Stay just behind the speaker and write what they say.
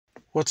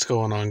What's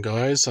going on,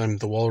 guys? I'm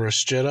the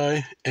Walrus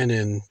Jedi, and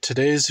in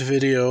today's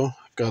video,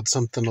 I've got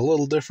something a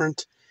little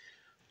different.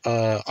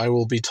 I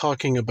will be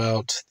talking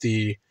about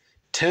the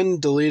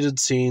 10 deleted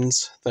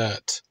scenes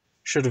that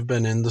should have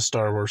been in the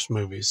Star Wars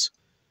movies.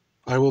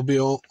 I will be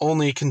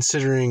only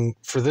considering,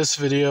 for this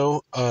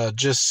video,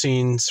 just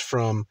scenes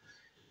from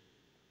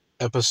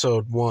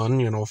Episode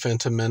 1,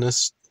 Phantom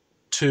Menace,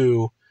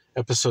 to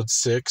Episode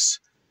 6,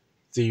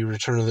 The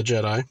Return of the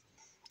Jedi.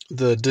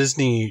 The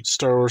Disney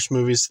Star Wars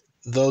movies,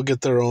 they'll get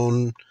their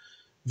own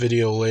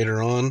video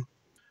later on.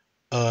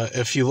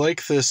 If you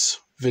like this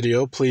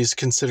video, please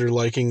consider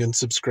liking and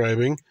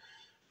subscribing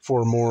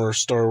for more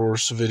Star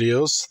Wars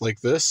videos like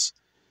this.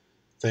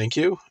 Thank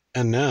you.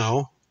 And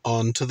now,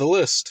 on to the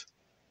list.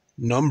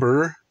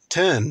 Number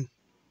 10.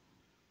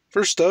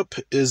 First up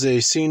is a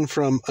scene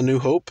from A New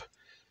Hope.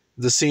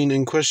 The scene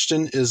in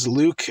question is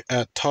Luke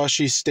at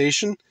Tosche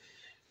Station.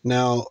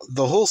 Now,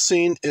 the whole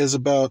scene is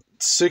about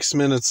 6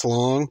 minutes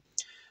long,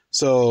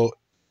 so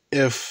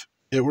if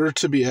it were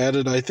to be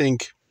added, I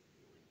think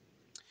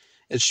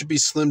it should be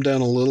slimmed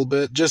down a little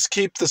bit. Just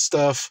keep the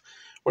stuff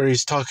where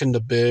he's talking to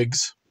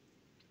Biggs,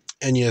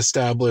 and you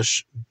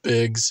establish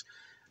Biggs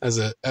as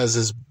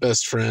his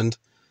best friend.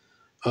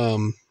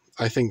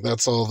 I think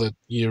that's all that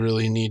you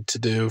really need to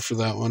do for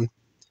that one.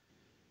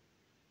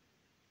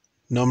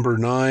 Number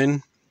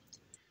 9.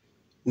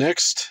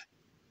 Next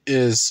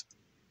is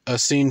a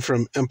scene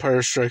from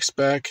Empire Strikes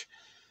Back.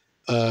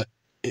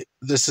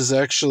 This is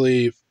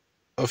actually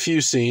a few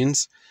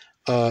scenes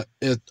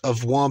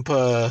of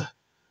Wampa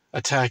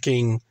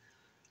attacking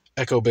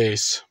Echo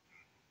Base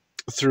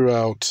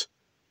throughout,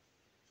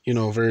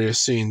 various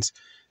scenes.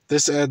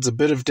 This adds a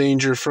bit of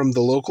danger from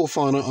the local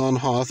fauna on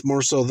Hoth,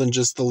 more so than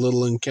just the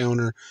little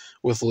encounter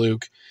with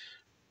Luke.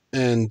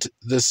 And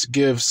this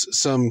gives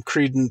some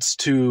credence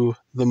to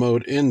the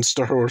mode in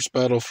Star Wars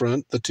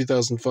Battlefront, the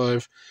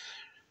 2005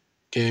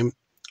 game,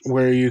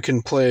 where you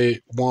can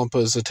play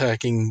Wampas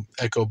attacking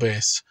Echo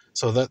Base.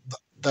 So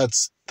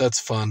that's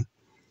fun.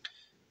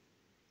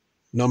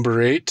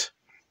 Number 8.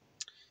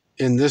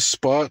 In this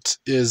spot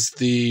is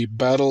the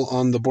battle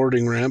on the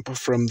boarding ramp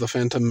from The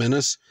Phantom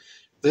Menace.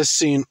 This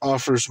scene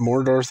offers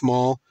more Darth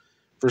Maul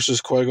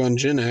versus Qui-Gon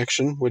Jinn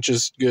action, which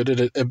is good.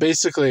 It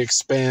basically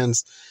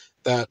expands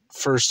that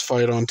first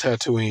fight on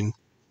Tatooine.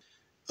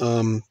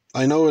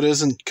 I know it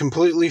isn't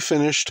completely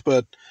finished,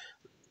 but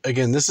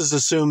again, this is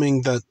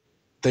assuming that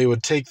they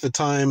would take the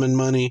time and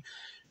money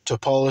to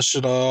polish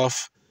it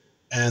off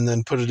and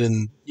then put it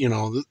in,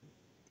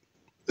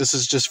 this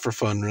is just for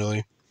fun,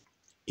 really.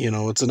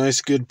 It's a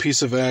nice, good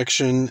piece of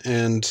action,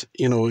 and,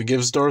 it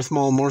gives Darth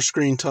Maul more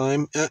screen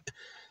time.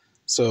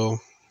 So,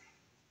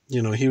 he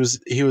was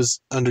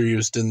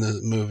underused in the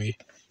movie.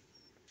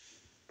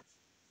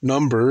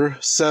 Number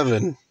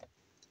 7.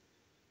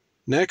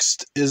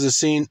 Next is a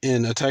scene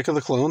in Attack of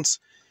the Clones.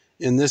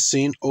 In this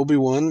scene,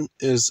 Obi-Wan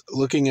is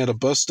looking at a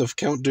bust of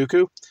Count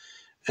Dooku,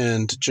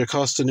 and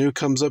Jocasta Nu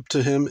comes up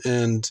to him,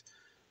 and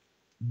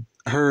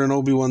her and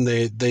Obi-Wan,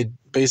 they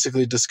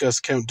basically discuss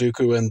Count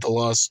Dooku and the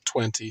Lost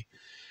 20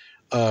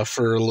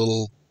 for a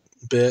little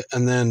bit,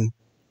 and then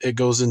it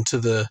goes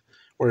into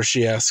where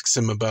she asks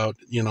him about,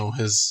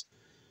 his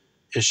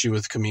issue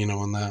with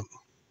Kamino and that.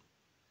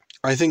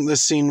 I think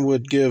this scene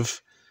would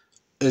give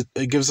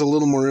it gives a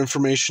little more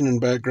information and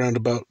background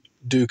about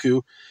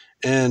Dooku,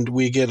 and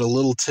we get a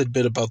little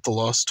tidbit about the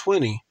Lost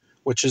 20,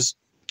 which is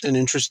an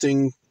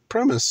interesting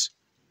premise.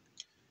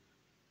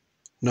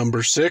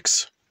 Number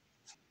 6.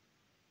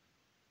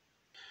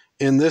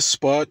 In this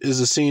spot is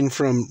a scene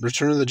from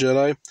Return of the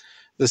Jedi.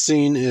 The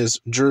scene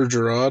is Jar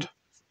Jar.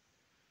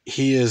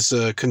 He is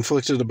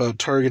conflicted about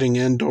targeting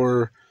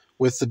Endor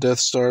with the Death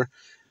Star.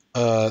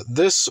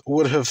 This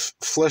would have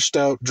fleshed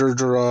out Jar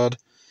Jar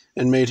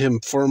and made him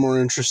far more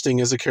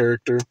interesting as a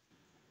character.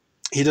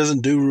 He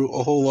doesn't do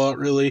a whole lot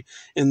really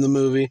in the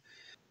movie.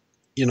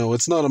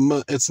 It's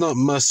not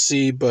must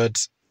see,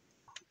 but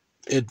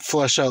it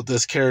flesh out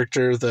this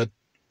character that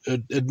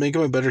it'd make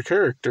him a better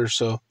character.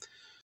 So,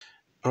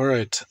 all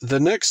right, the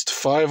next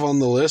 5 on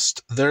the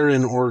list, they're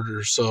in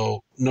order.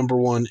 So number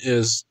 1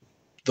 is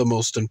the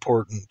most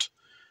important.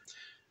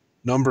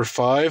 Number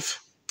 5,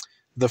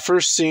 the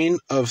first scene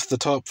of the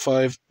top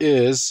 5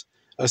 is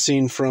a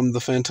scene from The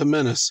Phantom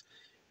Menace.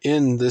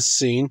 In this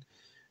scene,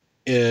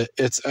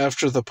 it's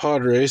after the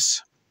pod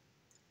race,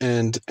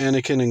 and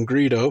Anakin and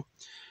Greedo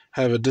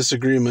have a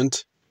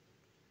disagreement.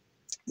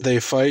 They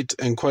fight,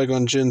 and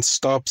Qui-Gon Jinn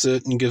stops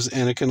it and gives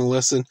Anakin a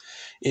lesson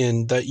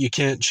in that you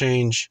can't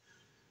change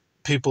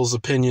people's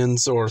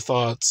opinions or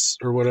thoughts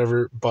or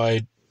whatever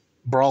by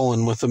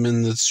brawling with them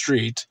in the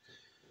street.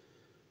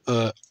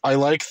 I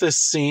like this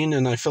scene,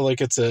 and I feel like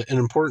it's an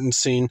important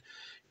scene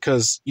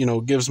because,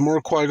 it gives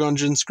more Qui-Gon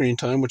Jinn screen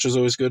time, which is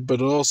always good,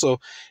 but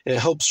it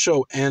helps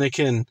show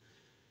Anakin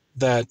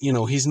that,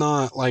 he's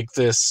not like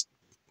this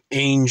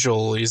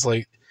angel. He's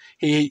like,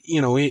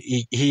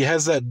 he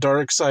has that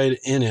dark side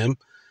in him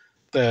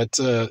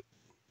that,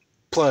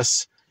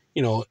 plus,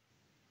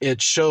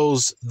 it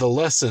shows the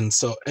lesson.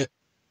 So,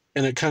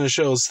 and it kind of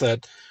shows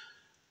that,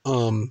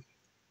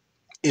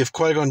 if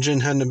Qui-Gon Jinn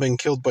hadn't been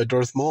killed by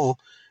Darth Maul,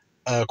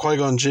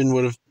 Qui-Gon Jinn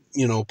would have,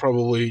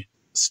 probably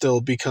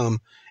still become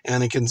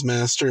Anakin's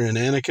master, and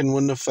Anakin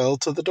wouldn't have fell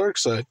to the dark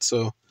side.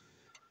 So,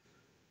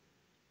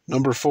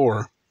 number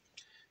 4.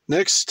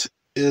 Next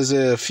is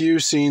a few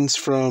scenes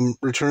from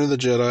Return of the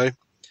Jedi.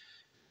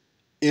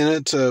 In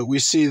it, we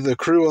see the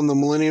crew on the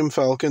Millennium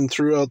Falcon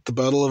throughout the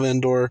Battle of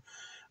Endor.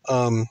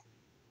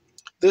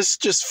 This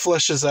just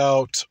fleshes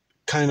out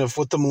kind of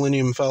what the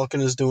Millennium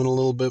Falcon is doing a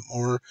little bit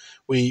more.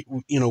 We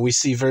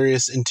see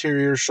various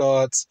interior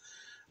shots,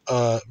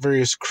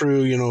 various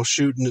crew,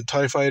 shooting at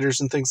TIE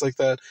fighters and things like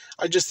that.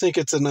 I just think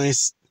it's a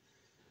nice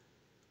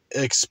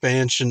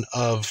expansion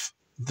of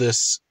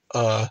this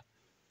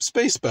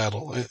space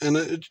battle,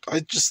 and I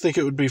just think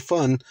it would be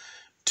fun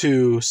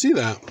to see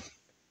that.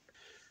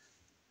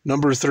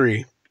 Number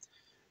 3.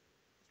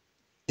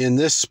 In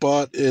this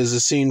spot is a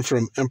scene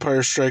from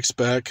Empire Strikes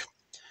Back.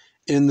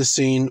 In the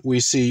scene, we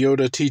see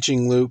Yoda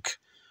teaching Luke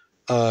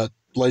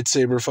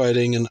lightsaber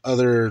fighting and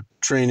other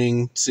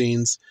training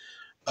scenes.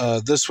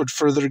 This would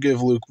further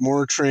give Luke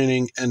more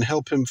training and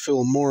help him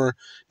feel more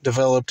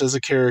developed as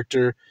a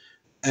character.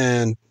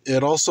 And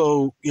it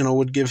also,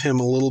 would give him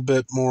a little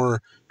bit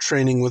more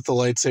training with the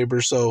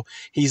lightsaber, so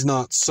he's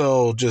not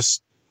so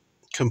just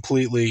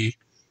completely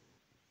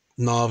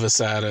novice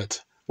at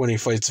it when he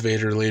fights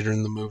Vader later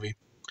in the movie.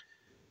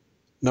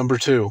 Number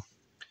 2.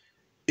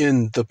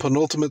 In the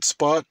penultimate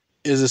spot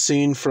is a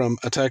scene from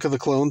Attack of the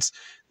Clones.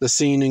 The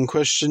scene in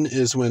question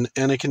is when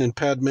Anakin and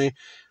Padme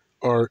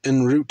are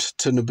en route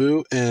to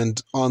Naboo,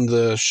 and on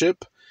the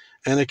ship,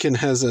 Anakin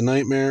has a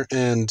nightmare,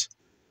 and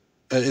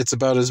it's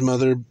about his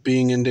mother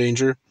being in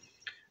danger.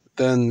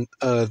 Then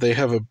they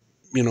have him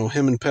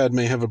and Padme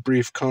have a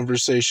brief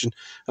conversation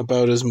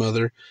about his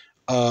mother.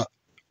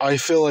 I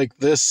feel like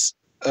this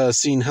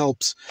scene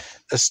helps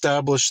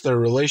establish their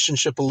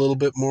relationship a little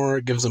bit more.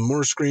 It gives them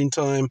more screen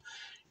time,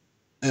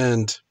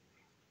 and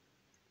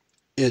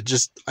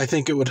I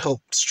think it would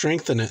help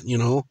strengthen it,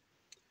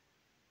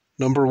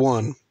 Number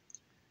 1.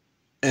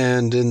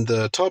 And in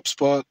the top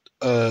spot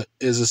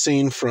is a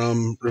scene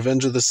from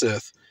Revenge of the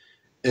Sith.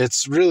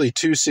 It's really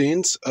 2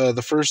 scenes.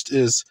 The first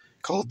is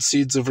called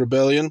Seeds of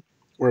Rebellion,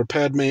 where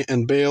Padme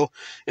and Bail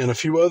and a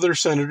few other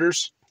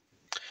senators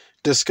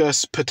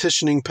discuss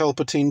petitioning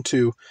Palpatine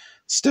to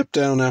step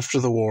down after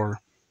the war.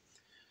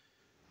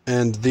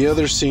 And the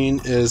other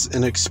scene is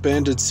an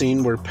expanded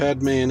scene where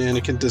Padme and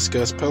Anakin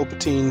discuss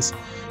Palpatine's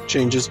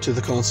changes to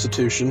the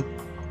Constitution.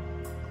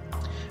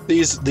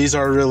 These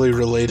are really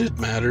related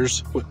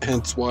matters,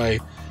 hence why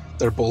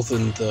they're both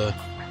in the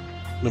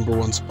number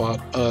 1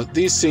 spot.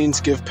 These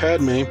scenes give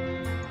Padme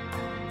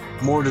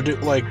more to do.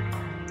 Like,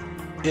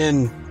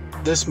 in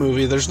this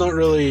movie, there's not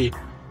really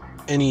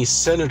any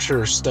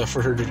senator stuff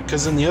for her to do,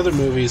 because in the other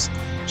movies,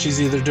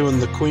 she's either doing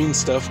the queen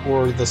stuff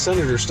or the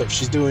senator stuff.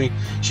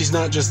 She's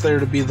not just there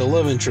to be the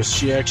love interest,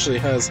 she actually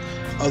has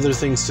other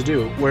things to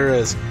do.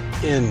 Whereas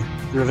in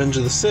Revenge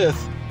of the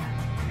Sith,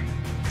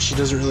 she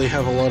doesn't really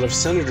have a lot of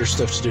senator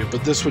stuff to do,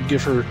 but this would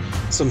give her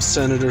some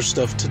senator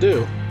stuff to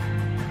do.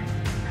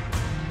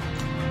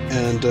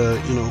 And,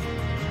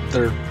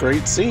 they're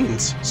great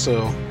scenes,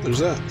 so there's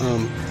that.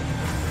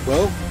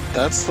 Well,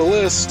 that's the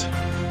list.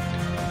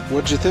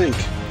 What'd you think?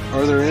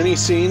 Are there any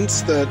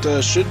scenes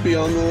that should be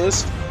on the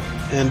list?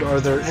 And are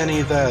there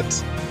any that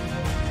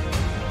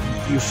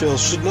you feel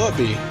should not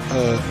be?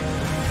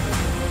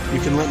 You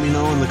can let me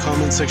know in the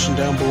comment section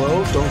down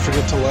below. Don't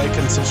forget to like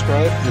and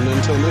subscribe, and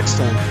until next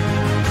time,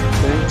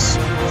 thanks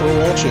for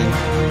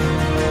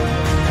watching.